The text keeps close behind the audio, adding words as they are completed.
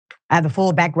I have the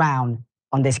full background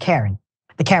on this Karen.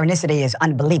 The Karenicity is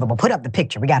unbelievable. Put up the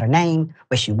picture. We got her name,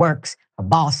 where she works, her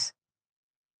boss.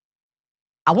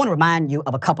 I want to remind you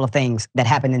of a couple of things that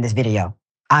happened in this video.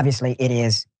 Obviously, it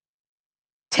is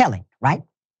telling, right?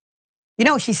 You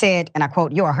know, she said, and I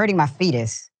quote, "You are hurting my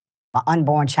fetus, my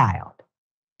unborn child."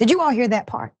 Did you all hear that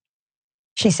part?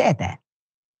 She said that.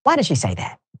 Why did she say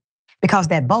that? Because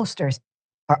that bolsters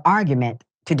her argument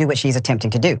to do what she's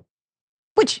attempting to do,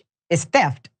 which is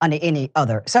theft under any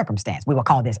other circumstance. We will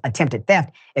call this attempted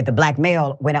theft if the black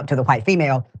male went up to the white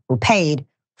female who paid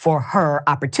for her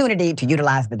opportunity to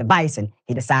utilize the device and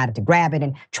he decided to grab it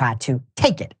and try to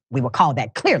take it. We will call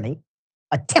that clearly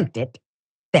attempted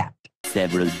theft.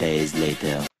 Several days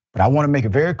later. But I want to make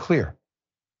it very clear.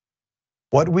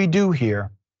 What we do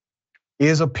here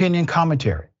is opinion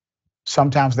commentary.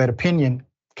 Sometimes that opinion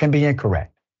can be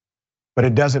incorrect, but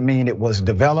it doesn't mean it was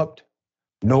developed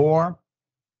nor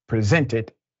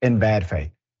presented in bad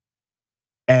faith.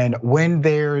 And when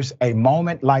there's a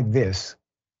moment like this,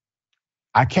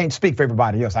 I can't speak for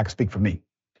everybody else, I can speak for me.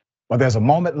 When there's a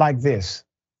moment like this,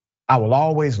 I will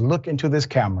always look into this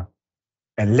camera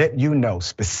and let you know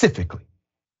specifically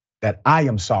that I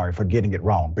am sorry for getting it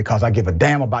wrong because I give a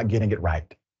damn about getting it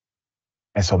right.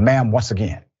 And so, ma'am, once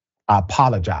again, I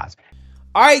apologize.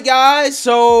 All right, guys,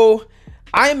 so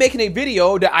I am making a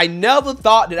video that I never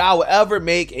thought that I would ever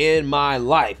make in my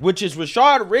life, which is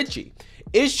Rashad Richey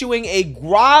issuing a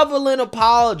groveling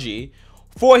apology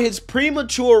for his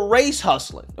premature race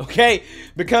hustling, okay?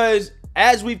 Because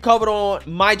as we've covered on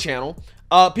my channel,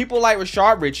 people like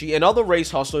Rashad Richey and other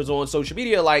race hustlers on social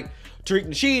media like Tariq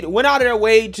Nasheed went out of their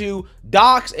way to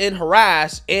dox and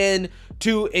harass and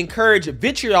to encourage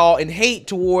vitriol and hate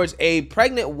towards a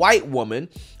pregnant white woman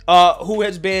who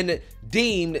has been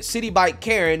deemed Citi-bike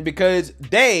Karen because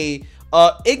they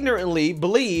ignorantly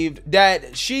believed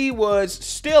that she was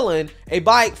stealing a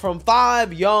bike from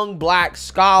 5 young black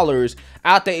scholars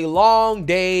after a long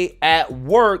day at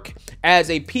work as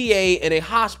a PA in a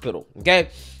hospital, okay?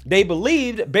 They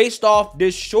believed, based off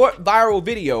this short viral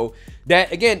video,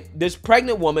 that, again, this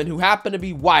pregnant woman who happened to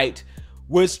be white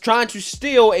was trying to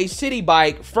steal a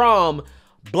Citi-bike from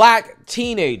black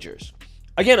teenagers.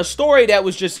 Again, a story that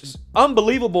was just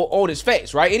unbelievable on its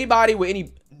face, right? Anybody with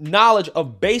any knowledge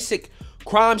of basic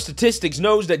crime statistics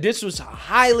knows that this was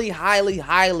highly, highly,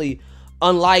 highly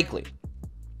unlikely.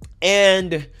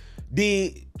 And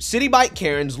the Citi-bike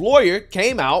Karen's lawyer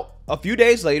came out a few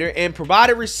days later and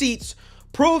provided receipts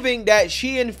proving that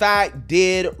she, in fact,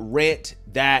 did rent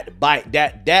that bike.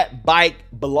 That bike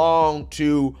belonged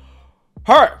to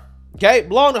her, okay?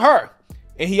 Belonged to her.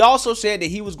 And he also said that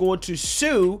he was going to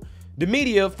sue the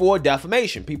media for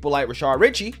defamation. People like Rashad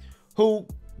Richey, who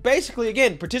basically,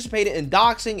 again, participated in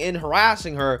doxing and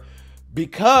harassing her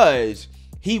because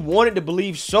he wanted to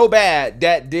believe so bad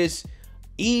that this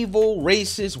evil,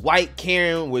 racist white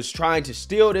Karen was trying to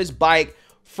steal this bike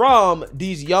from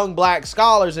these young black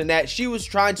scholars and that she was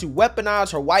trying to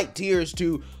weaponize her white tears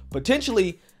to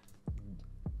potentially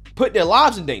put their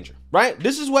lives in danger, right?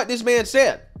 This is what this man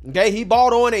said, okay? He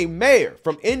bought on a mayor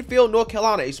from Enfield, North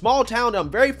Carolina, a small town that I'm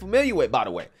very familiar with, by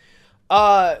the way,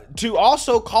 to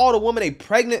also call the woman a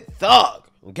pregnant thug,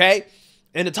 okay?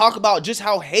 And to talk about just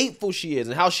how hateful she is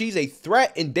and how she's a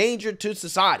threat and danger to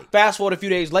society. Fast forward a few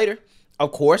days later,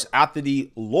 of course, after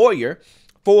the lawyer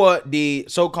for the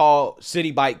so-called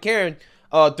Citi-bike Karen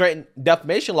threatened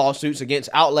defamation lawsuits against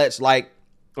outlets like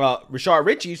Rashad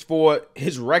Richey's for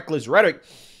his reckless rhetoric,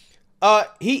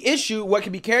 he issued what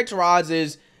can be characterized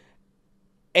as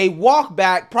a walk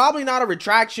back, probably not a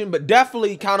retraction, but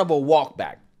definitely kind of a walk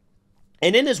back.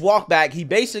 And in this walk back, he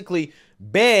basically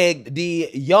begged the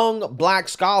young black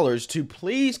scholars to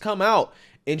please come out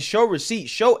and show receipts,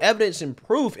 show evidence and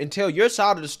proof, and tell your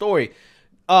side of the story.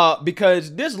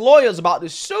 Because this lawyer is about to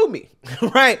sue me,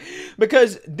 right?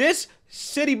 Because this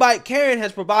Citi-bike Karen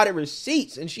has provided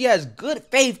receipts and she has good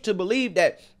faith to believe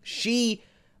that she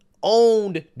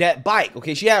owned that bike,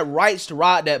 okay? She had rights to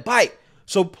ride that bike.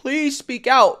 So please speak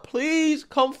out. Please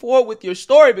come forward with your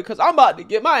story because I'm about to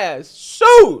get my ass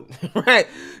sued, right?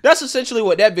 That's essentially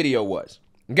what that video was,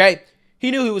 okay?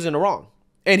 He knew he was in the wrong.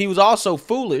 And he was also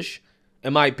foolish,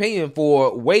 in my opinion,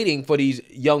 for waiting for these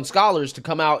young scholars to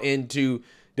come out and to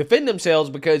defend themselves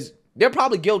because they're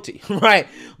probably guilty, right?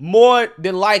 More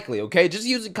than likely, okay? Just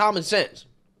using common sense.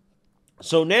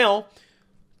 So now,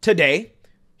 today,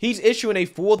 he's issuing a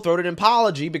full-throated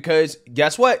apology because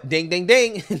guess what? Ding, ding,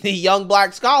 ding. The young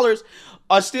black scholars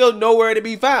are still nowhere to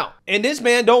be found. And this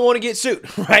man don't want to get sued,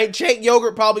 right? Shake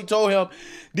Yogurt probably told him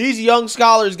these young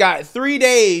scholars got 3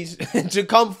 days to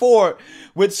come forward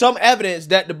with some evidence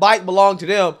that the bike belonged to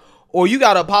them, or you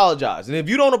got to apologize. And if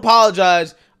you don't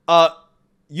apologize,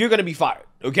 you're going to be fired.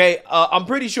 Okay. I'm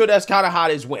pretty sure that's kind of how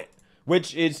this went,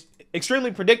 which is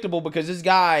extremely predictable because this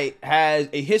guy has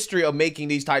a history of making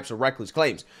these types of reckless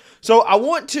claims. So I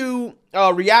want to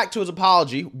react to his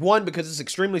apology. One, because it's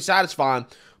extremely satisfying,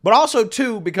 but also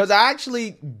two, because I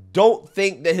actually don't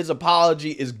think that his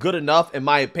apology is good enough, in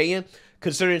my opinion,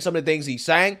 considering some of the things he's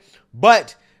saying.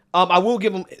 But I will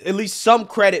give him at least some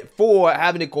credit for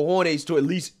having the cojones to at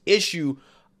least issue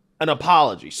an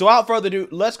apology. So without further ado,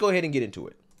 let's go ahead and get into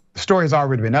it. The story has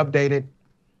already been updated.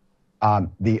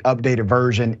 The updated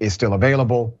version is still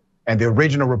available, and the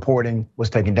original reporting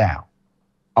was taken down.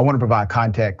 I want to provide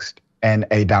context and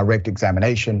a direct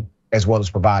examination, as well as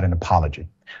provide an apology.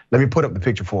 Let me put up the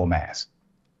picture full mass.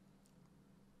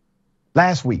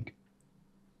 Last week,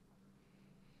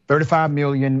 35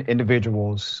 million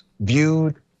individuals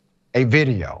viewed a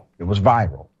video. It was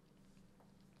viral.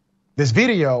 This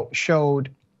video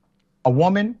showed a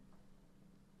woman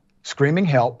screaming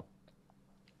help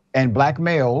and black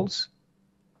males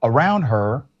around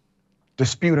her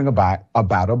disputing about a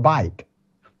bike.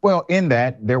 Well, in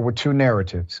that, there were two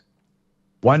narratives.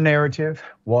 One narrative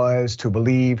was to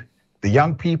believe the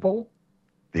young people.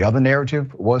 The other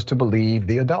narrative was to believe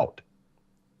the adult.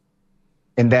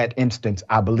 In that instance,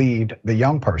 I believed the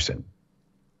young person.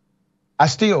 I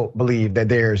still believe that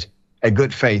there's a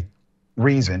good faith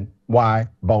reason why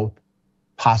both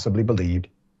possibly believed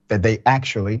that they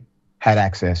actually had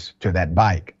access to that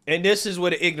bike. And this is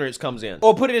where the ignorance comes in.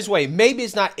 Or put it this way, maybe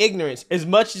it's not ignorance as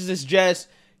much as it's just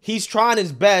he's trying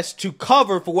his best to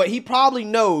cover for what he probably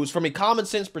knows from a common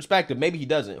sense perspective. Maybe he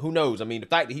doesn't, who knows? I mean, the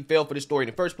fact that he fell for this story in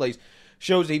the first place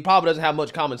shows that he probably doesn't have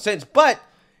much common sense, but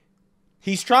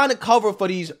he's trying to cover for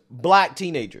these black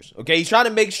teenagers, okay? He's trying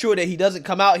to make sure that he doesn't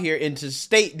come out here and to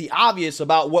state the obvious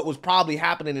about what was probably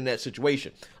happening in that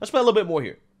situation. Let's play a little bit more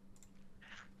here.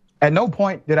 At no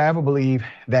point did I ever believe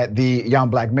that the young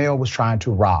black male was trying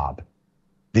to rob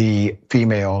the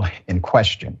female in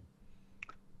question.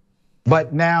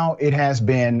 But now it has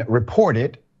been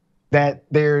reported that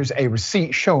there's a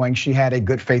receipt showing she had a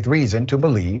good faith reason to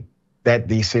believe that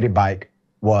the Citi-bike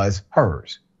was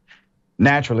hers.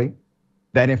 Naturally,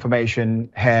 that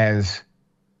information has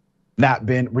not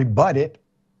been rebutted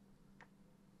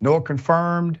nor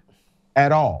confirmed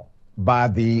at all by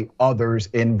the others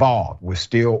involved. We're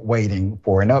still waiting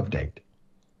for an update.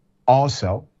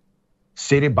 Also,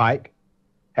 Citi-bike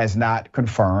has not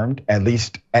confirmed, at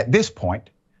least at this point,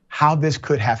 how this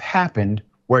could have happened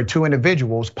where two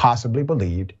individuals possibly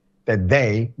believed that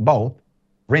they both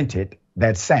rented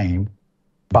that same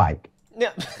bike.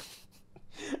 Now,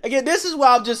 again, this is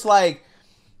why I'm just like,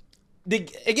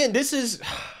 again, this is,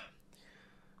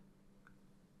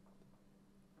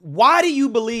 why do you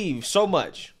believe so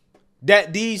much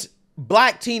that these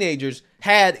black teenagers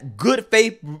had good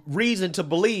faith reason to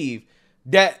believe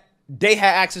that they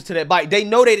had access to that bike? They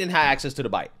know they didn't have access to the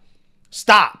bike.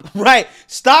 Stop, right?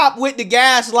 Stop with the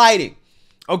gaslighting,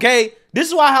 okay? This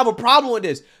is why I have a problem with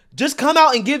this. Just come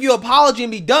out and give your apology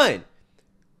and be done.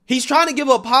 He's trying to give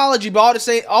an apology, but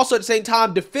also at the same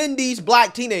time defend these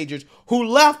black teenagers who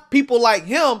left people like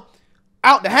him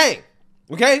out to hang,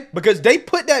 okay? Because they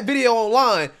put that video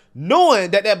online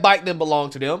knowing that that bike didn't belong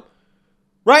to them,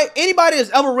 right? Anybody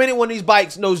that's ever rented one of these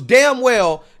bikes knows damn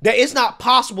well that it's not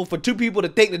possible for two people to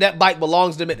think that that bike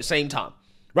belongs to them at the same time,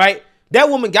 right? That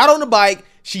woman got on the bike,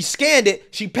 she scanned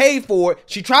it, she paid for it,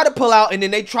 she tried to pull out, and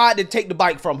then they tried to take the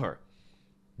bike from her.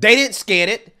 They didn't scan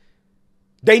it.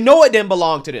 They know it didn't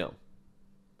belong to them.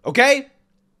 Okay?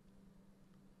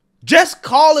 Just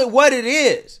call it what it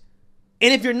is.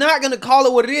 And if you're not going to call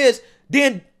it what it is,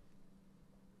 then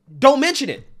don't mention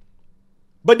it.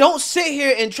 But don't sit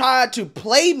here and try to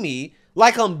play me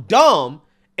like I'm dumb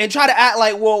and try to act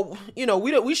like, well, you know,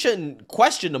 we shouldn't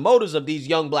question the motives of these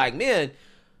young black men.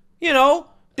 You know,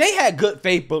 they had good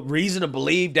faith but reason to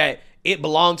believe that it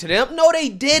belonged to them. No, they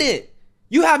didn't.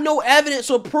 You have no evidence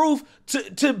or proof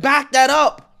to back that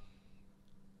up.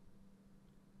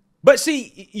 But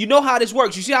see, you know how this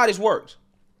works. You see how this works.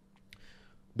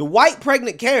 The white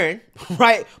pregnant Karen,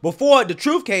 right, before the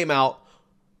truth came out,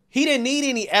 he didn't need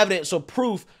any evidence or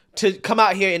proof to come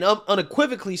out here and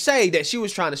unequivocally say that she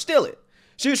was trying to steal it.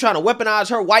 She was trying to weaponize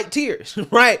her white tears,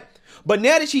 right? But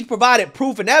now that she's provided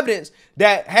proof and evidence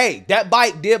that, hey, that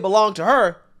bike did belong to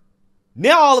her,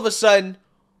 now all of a sudden,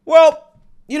 well,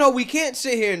 you know, we can't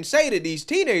sit here and say that these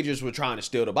teenagers were trying to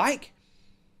steal the bike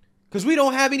because we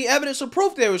don't have any evidence or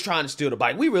proof they was trying to steal the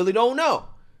bike. We really don't know.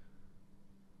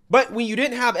 But when you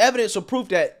didn't have evidence or proof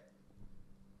that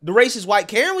the racist white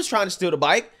Karen was trying to steal the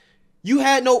bike, you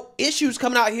had no issues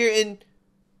coming out here and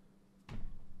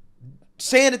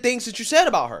saying the things that you said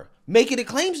about her, making the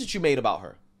claims that you made about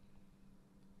her.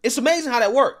 It's amazing how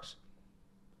that works.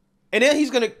 And then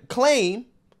he's going to claim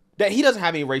that he doesn't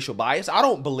have any racial bias. I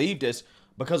don't believe this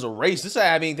because of race. This doesn't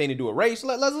have anything to do with race.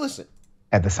 Let's listen.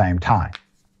 At the same time,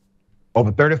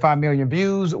 over 35 million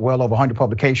views, well over 100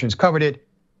 publications covered it,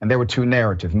 and there were two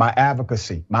narratives. My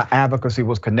advocacy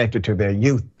was connected to their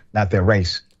youth, not their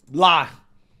race. Lie.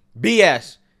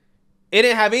 BS. It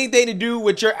didn't have anything to do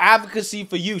with your advocacy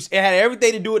for youth. It had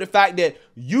everything to do with the fact that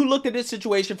you looked at this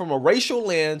situation from a racial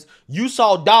lens. You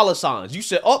saw dollar signs. You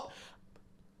said, oh,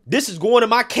 this is going to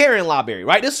my Karen library,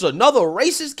 right? This is another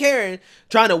racist Karen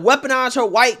trying to weaponize her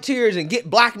white tears and get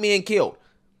black men killed.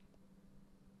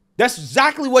 That's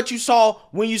exactly what you saw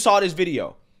when you saw this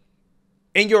video.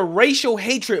 And your racial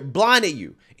hatred blinded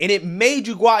you. And it made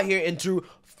you go out here and to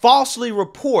falsely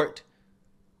report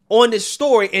on this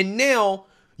story. And now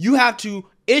you have to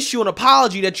issue an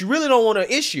apology that you really don't want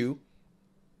to issue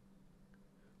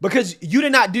because you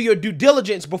did not do your due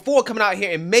diligence before coming out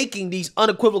here and making these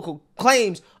unequivocal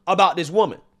claims about this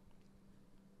woman.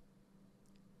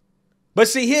 But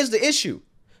see, here's the issue.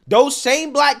 Those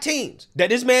same black teens that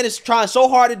this man is trying so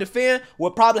hard to defend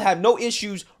will probably have no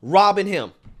issues robbing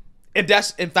him. If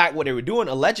that's in fact what they were doing,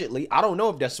 allegedly. I don't know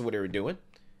if that's what they were doing.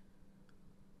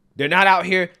 They're not out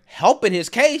here helping his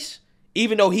case,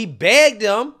 even though he begged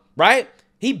them, right?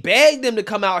 He begged them to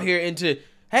come out here and to,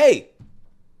 hey,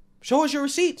 show us your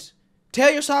receipts.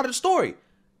 Tell your side of the story.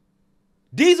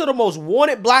 These are the most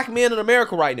wanted black men in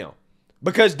America right now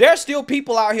because there's still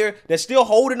people out here that's still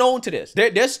holding on to this.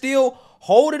 They're still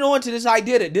holding on to this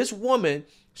idea that this woman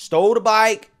stole the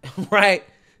bike, right?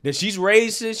 That she's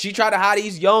racist. She tried to have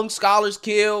these young scholars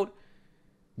killed.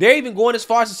 They're even going as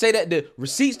far as to say that the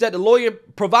receipts that the lawyer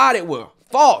provided were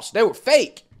false. They were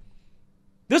fake.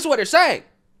 This is what they're saying.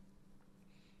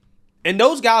 And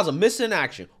those guys are missing in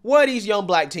action. Where are these young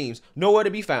black teens? Nowhere to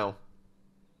be found.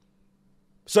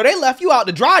 So they left you out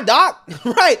to dry, Doc.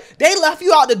 Right? They left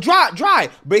you out to dry.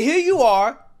 But here you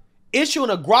are issuing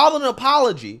a groveling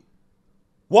apology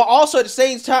while also at the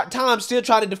same time still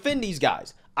trying to defend these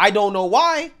guys. I don't know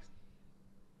why.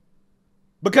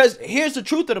 Because here's the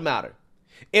truth of the matter.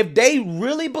 If they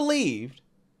really believed,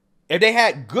 if they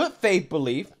had good faith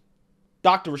belief,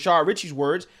 Dr. Rashad Richey's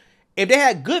words, if they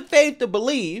had good faith to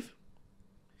believe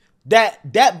that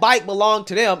that bike belonged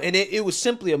to them and it was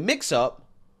simply a mix-up,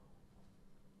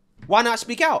 why not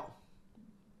speak out?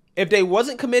 If they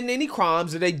wasn't committing any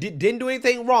crimes, if they didn't do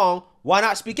anything wrong, why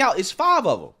not speak out? It's 5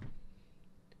 of them.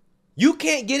 You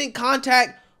can't get in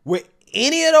contact with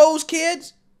any of those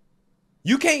kids.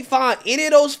 You can't find any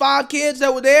of those 5 kids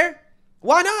that were there.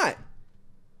 Why not?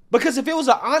 Because if it was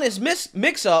an honest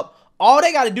mix-up, all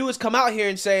they got to do is come out here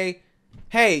and say,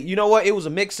 hey, you know what? It was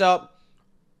a mix-up.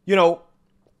 You know,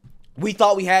 we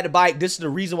thought we had the bike. This is the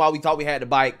reason why we thought we had the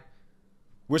bike.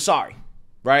 We're sorry,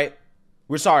 right?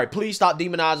 We're sorry. Please stop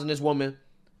demonizing this woman.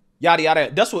 Yada,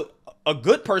 yada. That's what a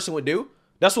good person would do.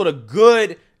 That's what a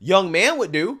good young man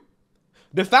would do.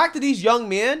 The fact that these young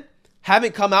men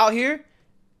haven't come out here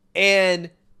and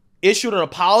issued an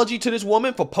apology to this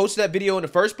woman for posting that video in the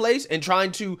first place and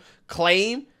trying to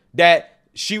claim that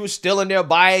she was stealing their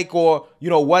bike or, you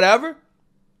know, whatever,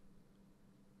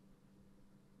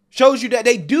 shows you that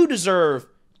they do deserve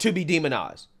to be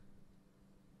demonized.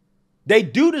 They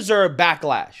do deserve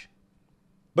backlash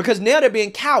because now they're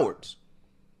being cowards.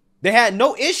 They had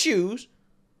no issues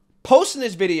posting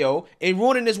this video and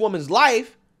ruining this woman's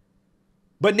life.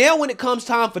 But now when it comes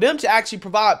time for them to actually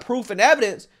provide proof and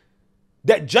evidence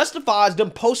that justifies them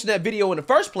posting that video in the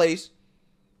first place,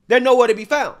 they're nowhere to be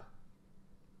found.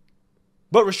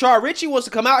 But Rashad Richey wants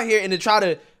to come out here and to try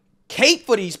to cape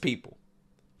for these people.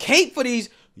 Cape for these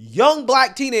young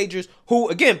black teenagers who,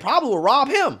 again, probably will rob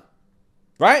him.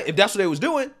 Right? If that's what they was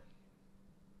doing.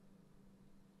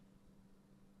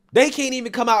 They can't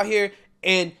even come out here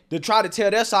and to try to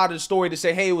tell their side of the story to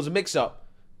say, hey, it was a mix-up.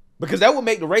 Because that would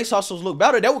make the race hustles look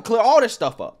better. That would clear all this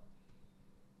stuff up.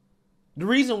 The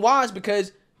reason why is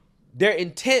because their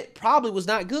intent probably was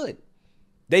not good.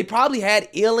 They probably had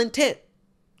ill intent.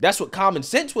 That's what common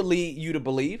sense would lead you to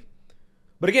believe.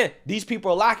 But again, these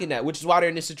people are lacking that, which is why they're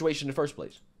in this situation in the first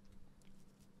place.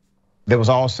 There was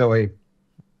also a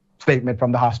statement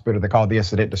from the hospital that called the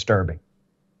incident disturbing.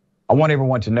 I want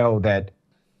everyone to know that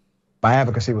my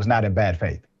advocacy was not in bad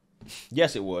faith.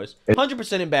 Yes, it was.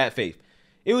 100% in bad faith.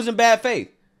 It was in bad faith.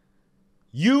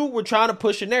 You were trying to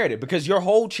push a narrative because your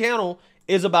whole channel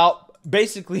is about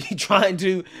basically trying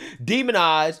to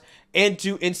demonize and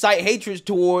to incite hatred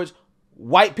towards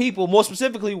white people, more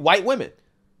specifically white women.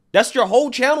 That's what your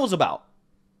whole channel is about.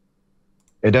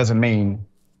 It doesn't mean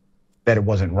that it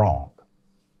wasn't wrong.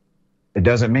 It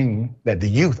doesn't mean that the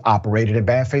youth operated in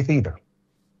bad faith either.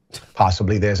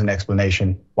 Possibly there's an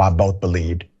explanation why both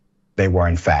believed they were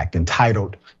in fact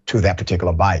entitled to that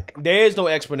particular bike. There is no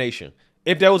explanation.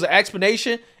 If there was an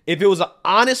explanation, if it was an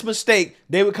honest mistake,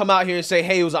 they would come out here and say,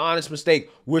 hey, it was an honest mistake.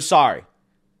 We're sorry.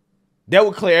 That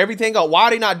would clear everything up. Why are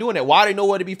they not doing that? Why are they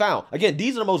nowhere to be found? Again,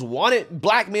 these are the most wanted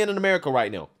black men in America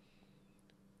right now.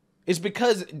 It's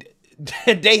because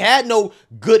they had no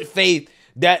good faith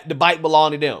that the bike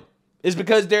belonged to them. It's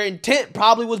because their intent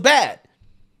probably was bad.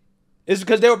 It's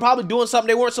because they were probably doing something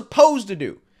they weren't supposed to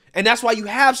do. And that's why you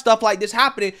have stuff like this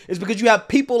happening, is because you have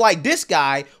people like this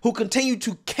guy who continue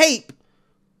to cape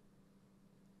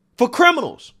for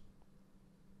criminals.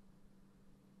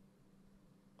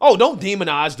 Oh, don't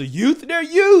demonize the youth. They're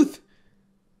youth.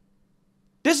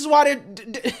 This is why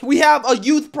we have a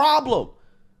youth problem.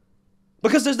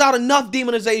 Because there's not enough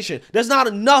demonization. There's not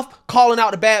enough calling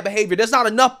out the bad behavior. There's not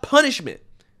enough punishment.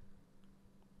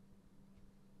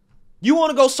 You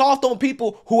want to go soft on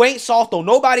people who ain't soft on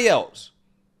nobody else.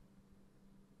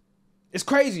 It's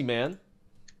crazy, man.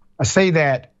 I say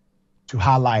that to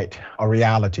highlight a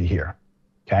reality here,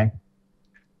 okay?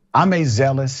 I'm a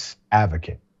zealous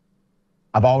advocate.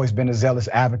 I've always been a zealous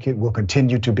advocate, will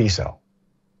continue to be so.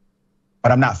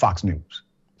 But I'm not Fox News.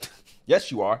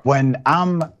 Yes, you are. When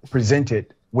I'm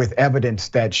presented with evidence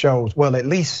that shows, well, at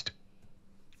least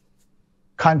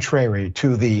contrary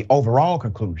to the overall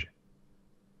conclusion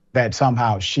that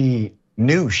somehow she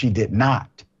knew she did not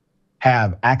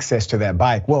have access to that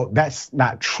bike. Well, that's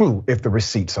not true if the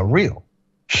receipts are real.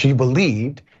 She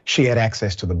believed she had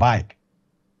access to the bike.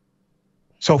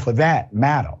 So for that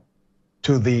matter,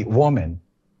 to the woman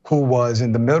who was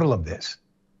in the middle of this,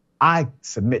 I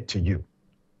submit to you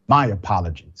my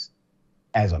apologies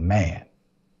as a man.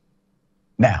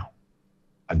 Now,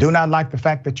 I do not like the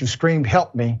fact that you screamed,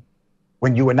 help me,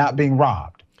 when you were not being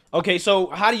robbed. Okay, so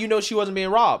how do you know she wasn't being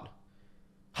robbed?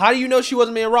 How do you know she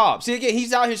wasn't being robbed? See, again,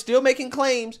 he's out here still making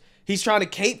claims. He's trying to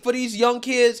cape for these young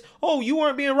kids. Oh, you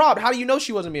weren't being robbed. How do you know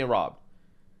she wasn't being robbed?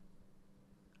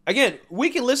 Again, we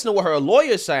can listen to what her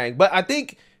lawyer is saying, but I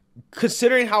think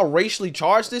considering how racially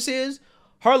charged this is,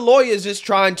 her lawyer is just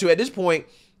trying to, at this point,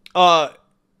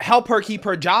 help her keep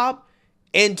her job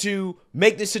and to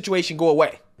make this situation go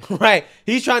away, right?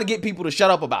 He's trying to get people to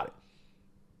shut up about it.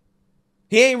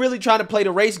 He ain't really trying to play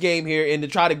the race game here and to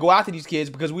try to go after these kids,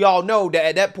 because we all know that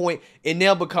at that point, it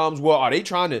now becomes, well, are they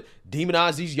trying to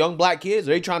demonize these young black kids?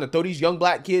 Are they trying to throw these young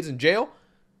black kids in jail?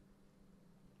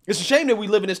 It's a shame that we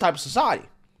live in this type of society.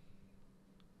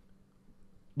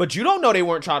 But you don't know they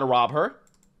weren't trying to rob her.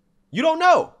 You don't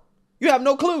know. You have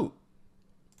no clue.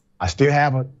 I still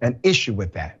have an issue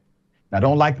with that. And I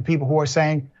don't like the people who are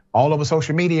saying all over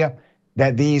social media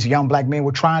that these young black men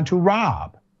were trying to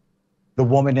rob the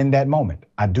woman in that moment.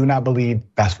 I do not believe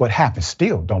that's what happened.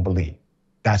 Still don't believe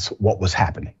that's what was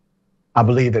happening. I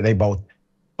believe that they both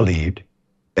believed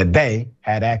that they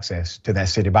had access to that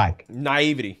city bike.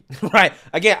 Naivety, right?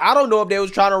 Again, I don't know if they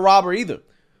was trying to rob her either,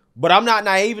 but I'm not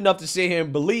naive enough to sit here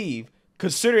and believe,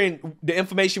 considering the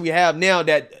information we have now,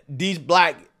 that these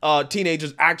black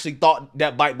teenagers actually thought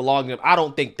that bike belonged to them. I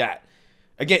don't think that.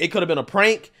 Again, it could have been a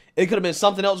prank. It could have been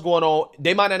something else going on.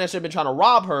 They might not necessarily been trying to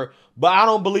rob her, but I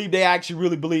don't believe they actually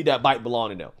really believe that bike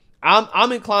belonged to them.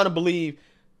 I'm inclined to believe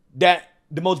that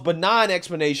the most benign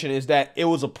explanation is that it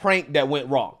was a prank that went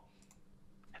wrong.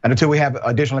 And until we have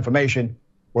additional information,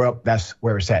 well, that's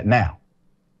where it's at now.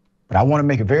 But I want to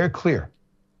make it very clear.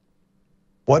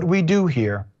 What we do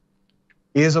here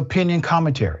is opinion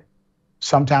commentary.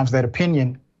 Sometimes that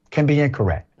opinion can be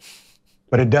incorrect,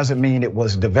 but it doesn't mean it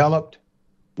was developed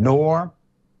nor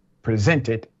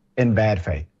presented in bad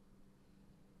faith.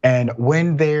 And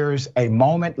when there's a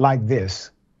moment like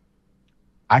this,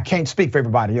 I can't speak for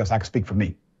everybody else, I can speak for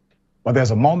me. When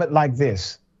there's a moment like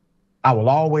this, I will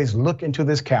always look into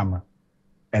this camera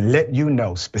and let you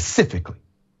know specifically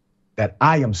that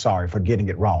I am sorry for getting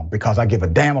it wrong, because I give a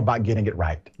damn about getting it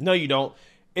right. No, you don't.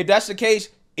 If that's the case,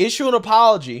 issue an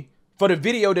apology for the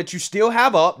video that you still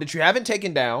have up, that you haven't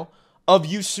taken down, of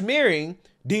you smearing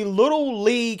the little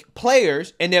league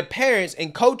players and their parents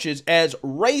and coaches as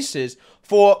racist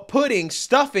for putting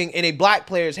stuffing in a black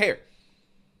player's hair.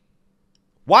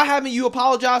 Why haven't you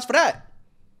apologized for that?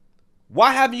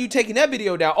 Why haven't you taken that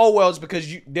video down? Oh, well, it's because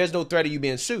there's no threat of you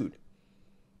being sued.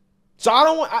 So I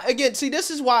don't want, again, see,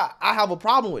 this is why I have a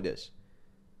problem with this.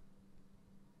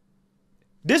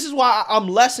 This is why I'm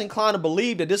less inclined to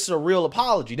believe that this is a real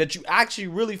apology, that you actually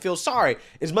really feel sorry,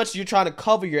 as much as you're trying to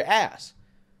cover your ass.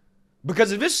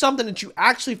 Because if it's something that you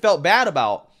actually felt bad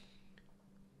about,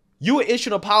 you would issue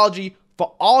an apology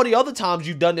for all the other times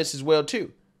you've done this as well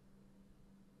too.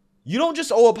 You don't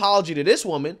just owe an apology to this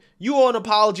woman. You owe an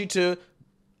apology to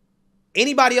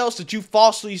anybody else that you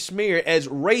falsely smeared as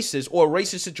racist or a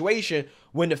racist situation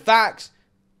when the facts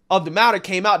of the matter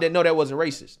came out that no, that wasn't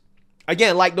racist.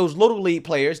 Again, like those little league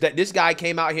players that this guy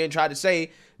came out here and tried to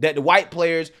say that the white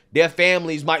players, their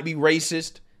families might be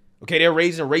racist. Okay, they're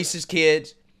raising racist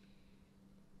kids.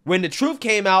 When the truth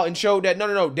came out and showed that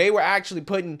no, they were actually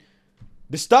putting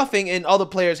the stuffing in other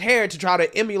players' hair to try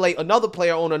to emulate another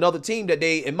player on another team that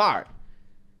they admired.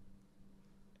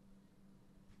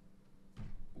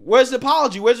 Where's the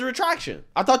apology? Where's the retraction?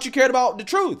 I thought you cared about the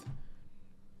truth.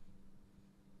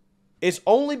 It's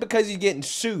only because he's getting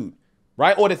sued,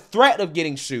 right? Or the threat of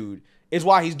getting sued is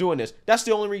why he's doing this. That's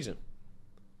the only reason.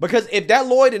 Because if that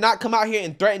lawyer did not come out here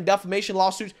and threaten defamation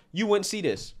lawsuits, you wouldn't see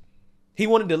this. He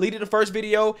would have deleted the first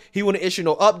video. He wouldn't issue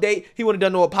no update. He would have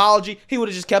done no apology. He would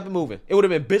have just kept it moving. It would have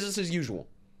been business as usual.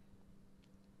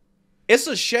 It's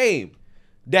a shame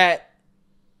that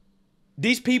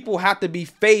these people have to be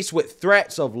faced with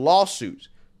threats of lawsuits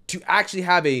to actually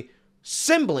have a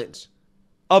semblance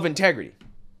of integrity.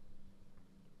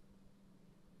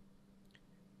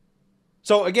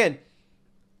 So again,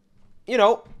 you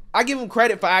know, I give him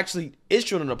credit for actually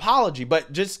issuing an apology,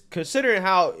 but just considering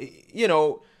how, you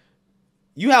know,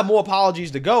 you have more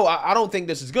apologies to go, I don't think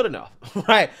this is good enough,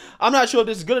 right? I'm not sure if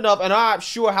this is good enough, and I'm not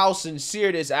sure how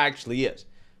sincere this actually is.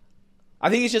 I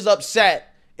think he's just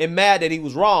upset and mad that he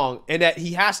was wrong and that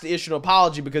he has to issue an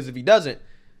apology, because if he doesn't,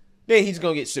 then he's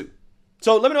going to get sued.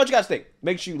 So let me know what you guys think.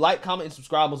 Make sure you like, comment, and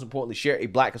subscribe. Most importantly, share a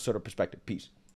Black conservative perspective. Peace.